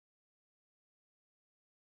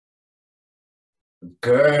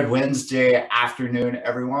Good Wednesday afternoon,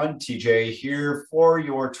 everyone. TJ here for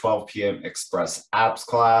your 12 p.m. Express Apps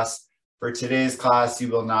class. For today's class, you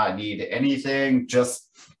will not need anything, just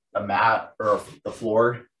a mat or the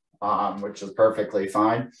floor, which is perfectly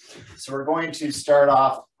fine. So we're going to start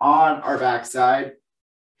off on our backside,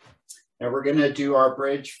 and we're going to do our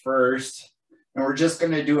bridge first. And we're just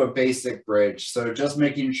going to do a basic bridge. So just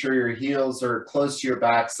making sure your heels are close to your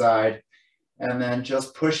backside, and then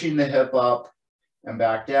just pushing the hip up and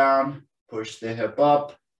back down, push the hip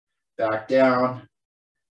up, back down.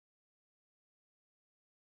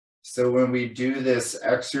 So when we do this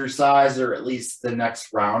exercise, or at least the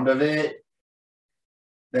next round of it,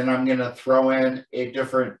 then I'm gonna throw in a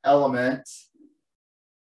different element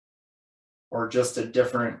or just a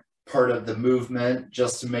different part of the movement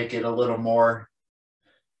just to make it a little more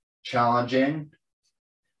challenging.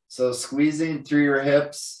 So squeezing through your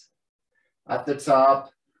hips at the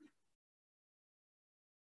top,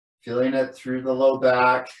 feeling it through the low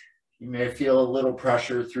back. You may feel a little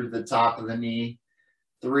pressure through the top of the knee.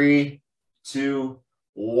 3, 2,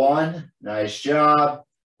 1. Nice job.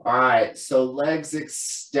 All right, so legs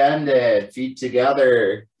extended, feet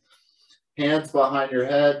together, hands behind your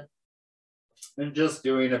head, and just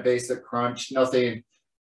doing a basic crunch.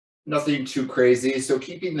 Nothing too crazy. So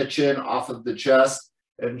keeping the chin off of the chest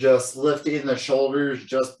and just lifting the shoulders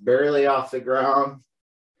just barely off the ground,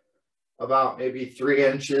 about maybe 3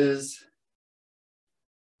 inches.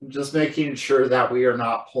 Just making sure that we are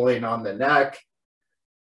not pulling on the neck.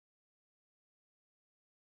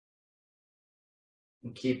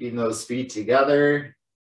 And keeping those feet together,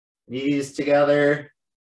 knees together.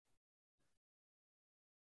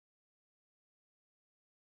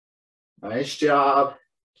 Nice job.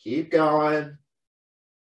 Keep going.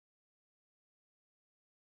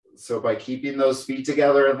 So by keeping those feet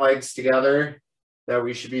together and legs together, that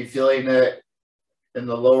we should be feeling it in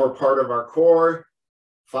the lower part of our core.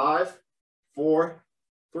 5, 4,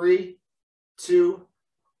 3, 2,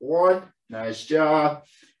 1. Nice job.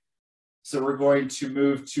 So we're going to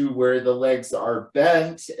move to where the legs are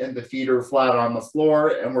bent and the feet are flat on the floor,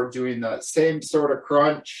 and we're doing that same sort of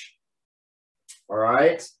crunch. All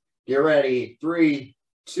right, get ready. 3,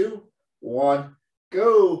 2, 1,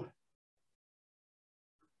 go.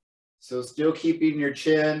 So still keeping your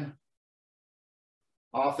chin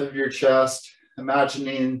off of your chest,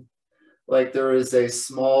 imagining like there is a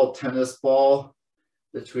small tennis ball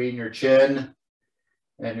between your chin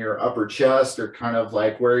and your upper chest, or kind of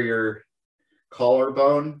like where your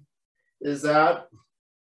collarbone is at.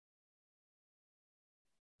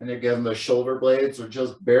 And again, the shoulder blades are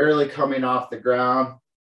just barely coming off the ground.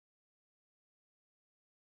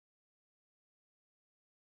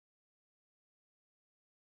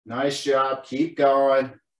 Nice job. Keep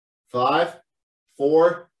going. 5,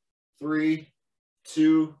 4, 3,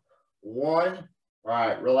 2, 1. All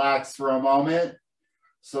right, relax for a moment.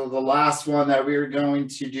 So the last one that we're going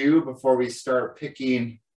to do before we start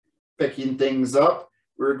picking things up,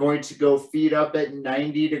 we're going to go feet up at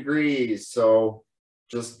 90 degrees. So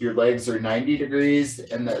just your legs are 90 degrees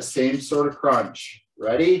and that same sort of crunch.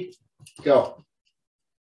 Ready? Go.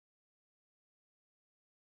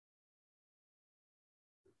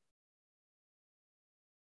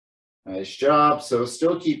 Nice job. So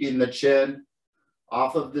still keeping the chin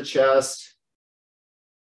off of the chest.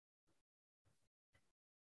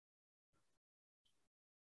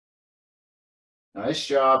 Nice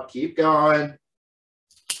job. Keep going.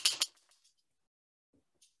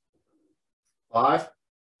 5,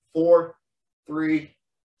 4, 3,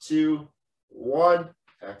 2, 1.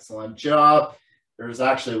 Excellent job. There's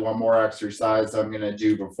actually one more exercise I'm going to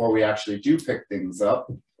do before we actually do pick things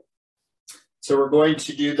up. So we're going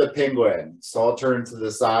to do the penguin. So I'll turn to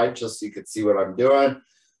the side just so you can see what I'm doing.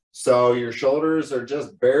 So your shoulders are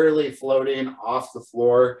just barely floating off the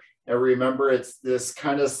floor. And remember, it's this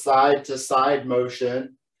kind of side to side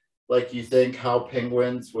motion, like you think how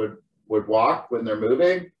penguins would walk when they're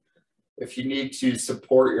moving. If you need to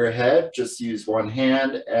support your head, just use one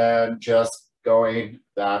hand and just going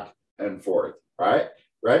back and forth. All right,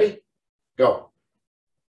 ready? Go.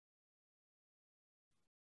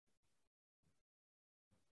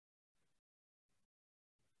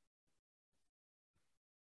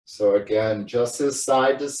 So again, just this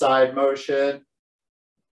side to side motion.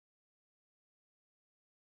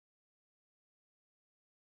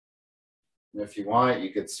 And if you want, you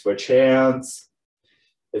could switch hands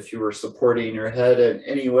if you were supporting your head in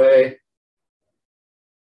any way.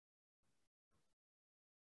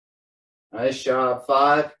 Nice job.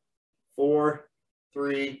 5, 4,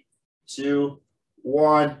 3, 2,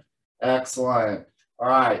 1. Excellent. All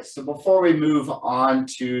right, so before we move on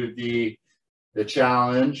to the the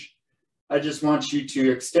challenge. I just want you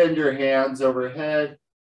to extend your hands overhead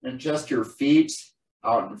and just your feet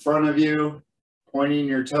out in front of you, pointing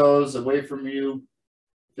your toes away from you,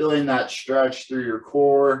 feeling that stretch through your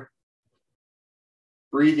core,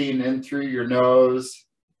 breathing in through your nose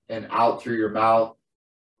and out through your mouth.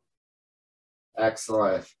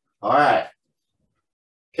 Excellent. All right.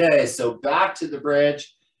 Okay, so back to the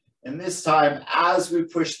bridge. And this time, as we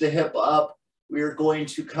push the hip up, we are going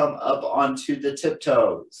to come up onto the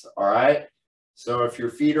tiptoes. All right. So if your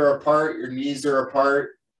feet are apart, your knees are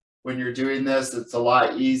apart. When you're doing this, it's a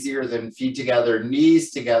lot easier than feet together,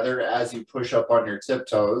 knees together as you push up on your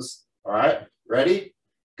tiptoes. All right, ready?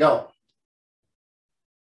 Go.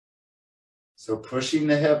 So pushing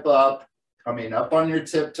the hip up, coming up on your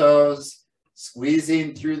tiptoes,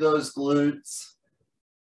 squeezing through those glutes.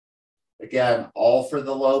 Again, all for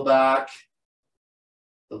the low back.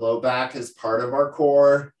 The low back is part of our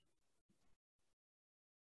core.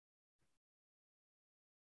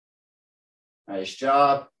 Nice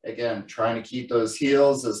job. Again, trying to keep those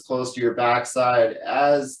heels as close to your backside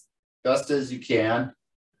as best as you can.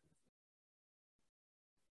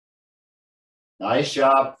 Nice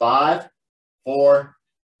job. 5, 4,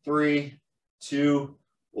 3, 2,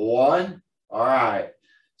 1. All right.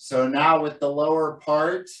 So now with the lower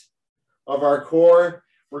part of our core,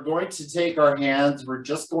 we're going to take our hands. We're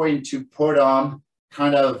just going to put them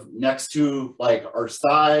kind of next to like our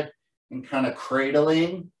side and kind of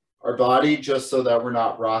cradling our body just so that we're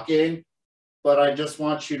not rocking. But I just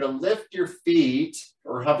want you to lift your feet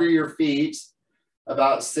or hover your feet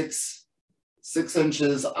about six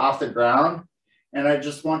inches off the ground. And I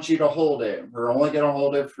just want you to hold it. We're only going to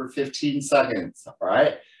hold it for 15 seconds. All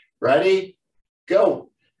right. Ready?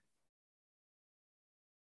 Go.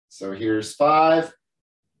 So here's 5,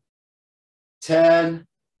 10,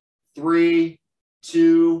 3,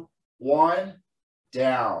 2, 1,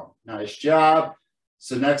 down. Nice job.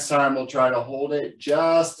 So next time we'll try to hold it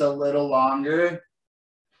just a little longer.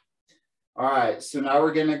 All right, so now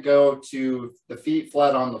we're gonna go to the feet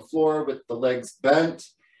flat on the floor with the legs bent.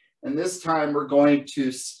 And this time we're going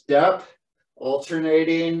to step,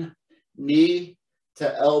 alternating knee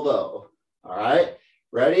to elbow. All right,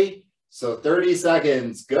 ready? So 30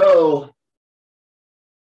 seconds, go.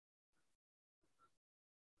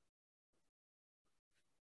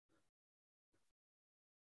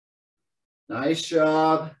 Nice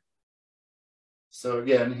job. So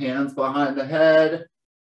again, hands behind the head,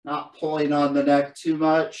 not pulling on the neck too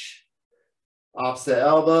much. Opposite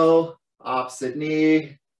elbow, opposite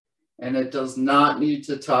knee, and it does not need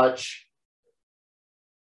to touch.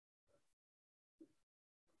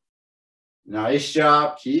 Nice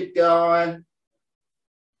job, keep going.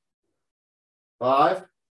 5,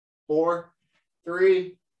 4,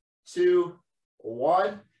 3, 2,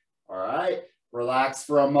 1. All right. Relax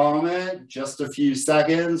for a moment, just a few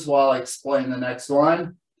seconds while I explain the next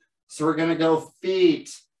one. So we're gonna go feet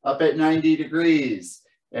up at 90 degrees.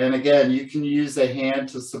 And again, you can use a hand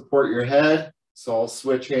to support your head. So I'll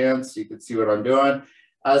switch hands so you can see what I'm doing.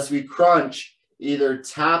 As we crunch, either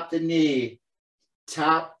tap the knee,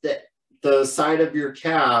 tap the side of your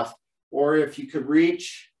calf, or if you could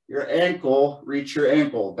reach your ankle, reach your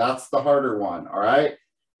ankle. That's the harder one, all right?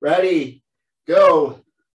 Ready, go.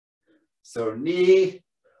 So knee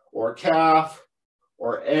or calf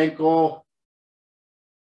or ankle.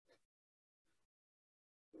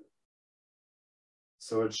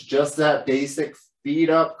 So it's just that basic feet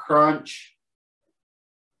up crunch.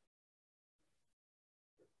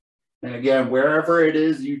 And again, wherever it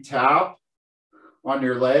is you tap on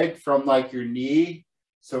your leg from like your knee.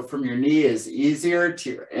 So from your knee is easier to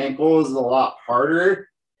your ankle is a lot harder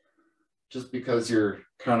just because you're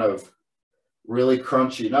kind of really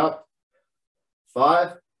crunching up.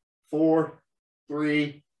 5, 4,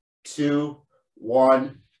 3, 2,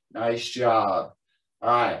 1. Nice job. All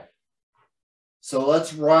right. So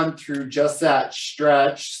let's run through just that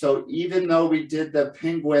stretch. So even though we did the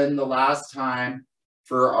penguin the last time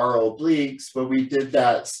for our obliques, but we did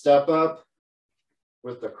that step up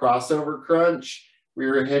with the crossover crunch, we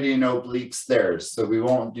were hitting obliques there. So we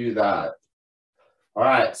won't do that. All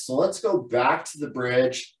right. So let's go back to the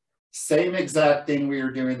bridge. Same exact thing we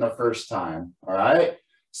were doing the first time, all right?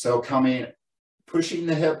 So pushing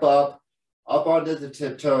the hip up onto the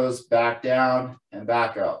tiptoes, back down and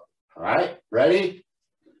back up, all right? Ready?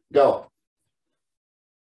 Go.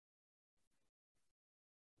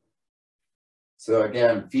 So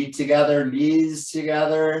again, feet together, knees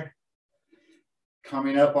together,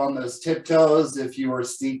 coming up on those tiptoes if you are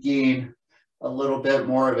seeking a little bit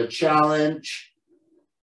more of a challenge.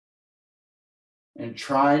 And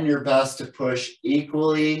trying your best to push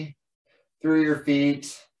equally through your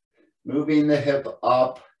feet, moving the hip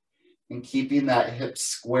up and keeping that hip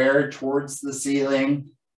squared towards the ceiling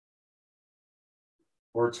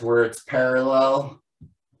or to where it's parallel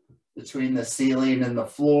between the ceiling and the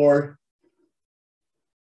floor.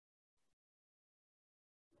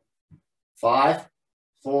 5,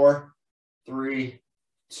 4, 3,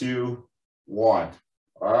 2, 1.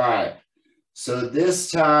 All right. So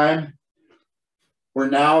this time, we're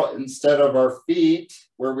now, instead of our feet,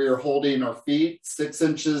 where we are holding our feet 6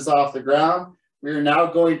 inches off the ground, we are now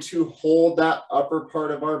going to hold that upper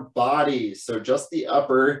part of our body. So just the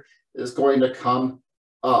upper is going to come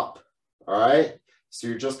up. All right. So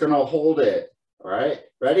you're just going to hold it. All right.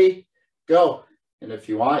 Ready? Go. And if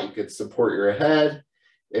you want, you could support your head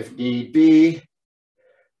if need be.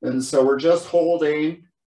 And so we're just holding,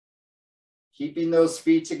 keeping those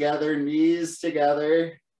feet together, knees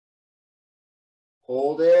together.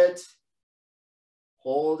 Hold it.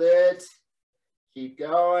 Hold it. Keep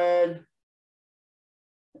going.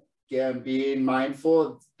 Again, being mindful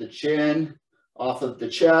of the chin off of the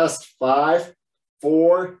chest. 5,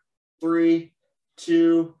 4, 3,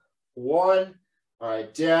 2, 1. All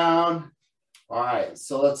right, down. All right,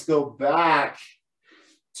 so let's go back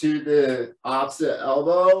to the opposite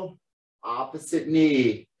elbow, opposite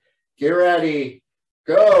knee. Get ready.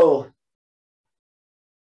 Go.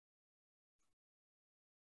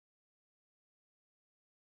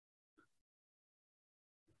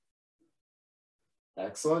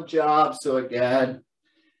 Excellent job. So again,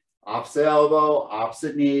 opposite elbow,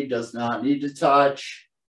 opposite knee, does not need to touch.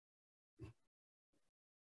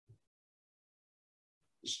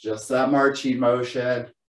 It's just that marching motion.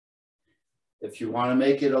 If you want to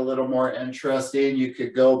make it a little more interesting, you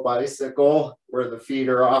could go bicycle where the feet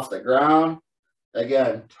are off the ground.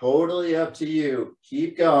 Again, totally up to you.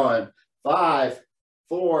 Keep going. 5,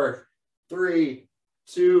 4, 3,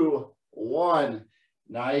 2, 1.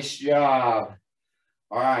 Nice job.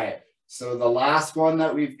 All right, so the last one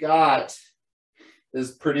that we've got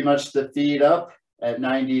is pretty much the feet up at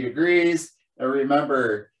 90 degrees. And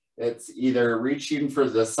remember, it's either reaching for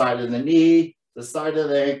the side of the knee, the side of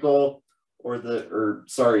the ankle,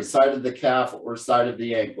 side of the calf or side of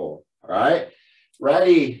the ankle. All right,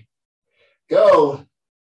 ready, go.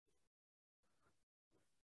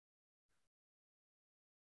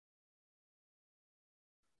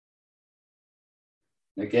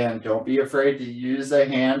 Again, don't be afraid to use a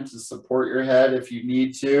hand to support your head if you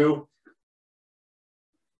need to.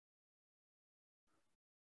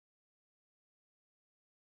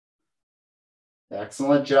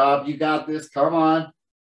 Excellent job. You got this. Come on.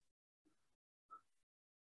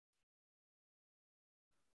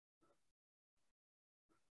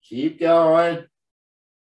 Keep going.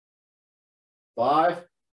 5,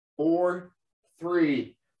 4,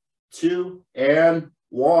 3, 2, and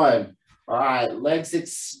 1. All right, legs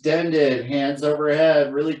extended, hands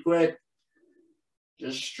overhead, really quick.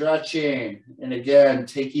 Just stretching. And again,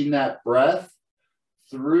 taking that breath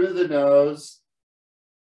through the nose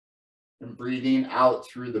and breathing out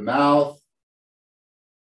through the mouth.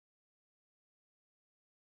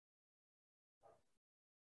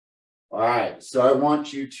 All right, so I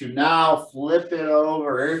want you to now flip it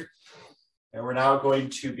over. And we're now going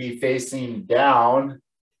to be facing down.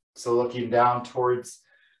 So looking down towards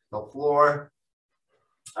the floor.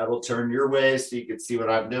 I will turn your way so you can see what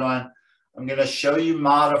I'm doing. I'm going to show you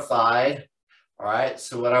modified. All right,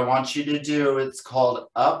 so what I want you to do, it's called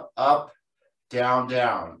up, up, down,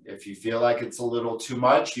 down. If you feel like it's a little too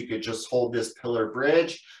much, you could just hold this pillar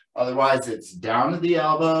bridge. Otherwise, it's down to the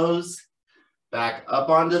elbows, back up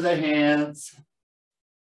onto the hands.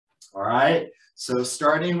 All right, so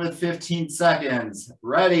starting with 15 seconds.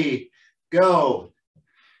 Ready, go.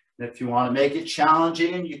 If you want to make it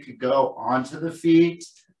challenging, you could go onto the feet.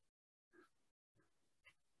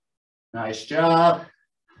 Nice job.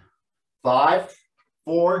 5,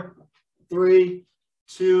 4, 3,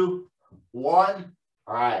 2, 1.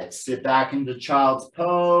 All right, sit back into child's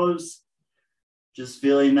pose. Just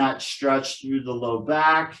feeling that stretch through the low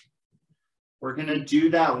back. We're going to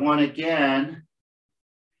do that one again.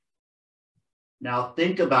 Now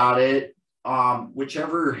think about it.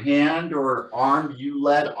 Whichever hand or arm you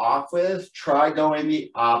led off with, try going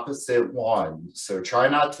the opposite one. So try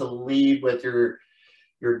not to lead with your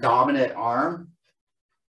dominant arm.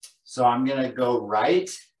 So I'm going to go right.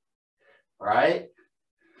 All right.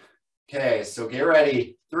 Okay, so get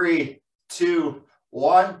ready. 3, 2,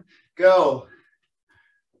 1, go.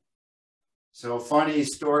 So funny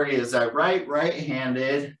story is I write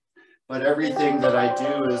right-handed, but everything that I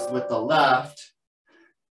do is with the left.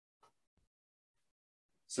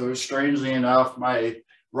 So strangely enough, my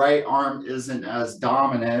right arm isn't as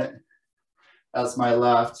dominant. as my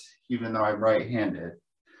left, even though I'm right-handed.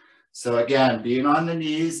 So again, being on the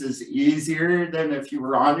knees is easier than if you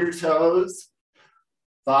were on your toes.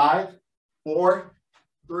 5, 4,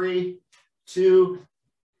 3, 2,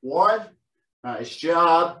 1. Nice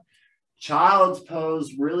job. Child's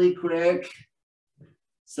pose really quick.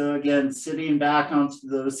 So again, sitting back onto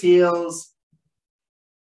those heels,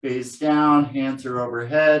 face down, hands are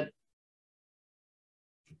overhead.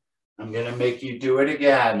 I'm gonna make you do it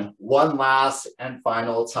again, one last and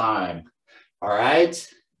final time. All right,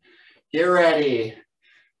 get ready.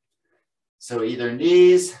 So either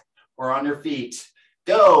knees or on your feet,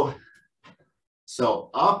 go. So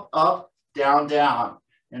up, up, down, down.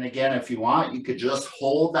 And again, if you want, you could just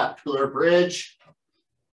hold that pillar bridge.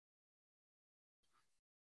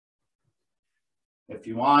 If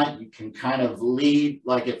you want, you can kind of lead,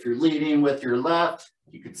 like if you're leading with your left,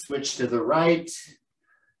 you could switch to the right.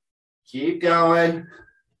 Keep going,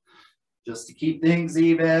 just to keep things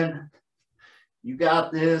even. You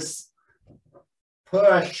got this.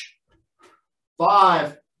 Push.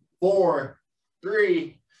 5, 4,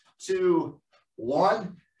 3, 2,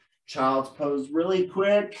 1. Child's pose really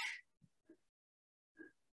quick.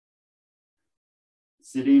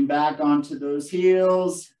 Sitting back onto those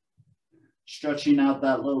heels. Stretching out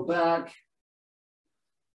that low back.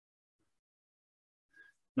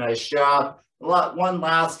 Nice job. One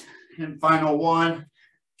last and final one.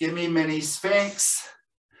 Give me mini Sphinx,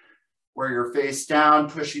 where you're face down,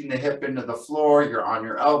 pushing the hip into the floor. You're on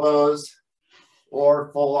your elbows,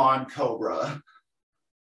 or full on Cobra,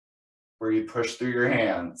 where you push through your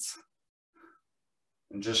hands.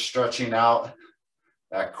 And just stretching out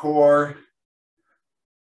that core.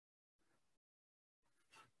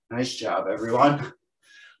 Nice job, everyone.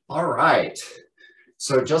 All right.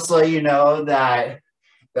 So just to let you know that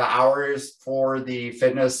the hours for the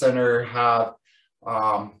fitness center have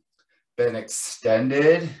been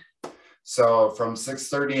extended. So from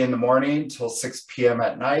 6:30 in the morning till 6 p.m.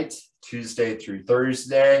 at night, Tuesday through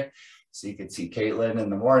Thursday. So you can see Caitlin in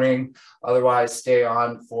the morning. Otherwise, stay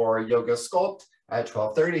on for Yoga Sculpt at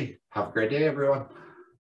 12:30. Have a great day, everyone.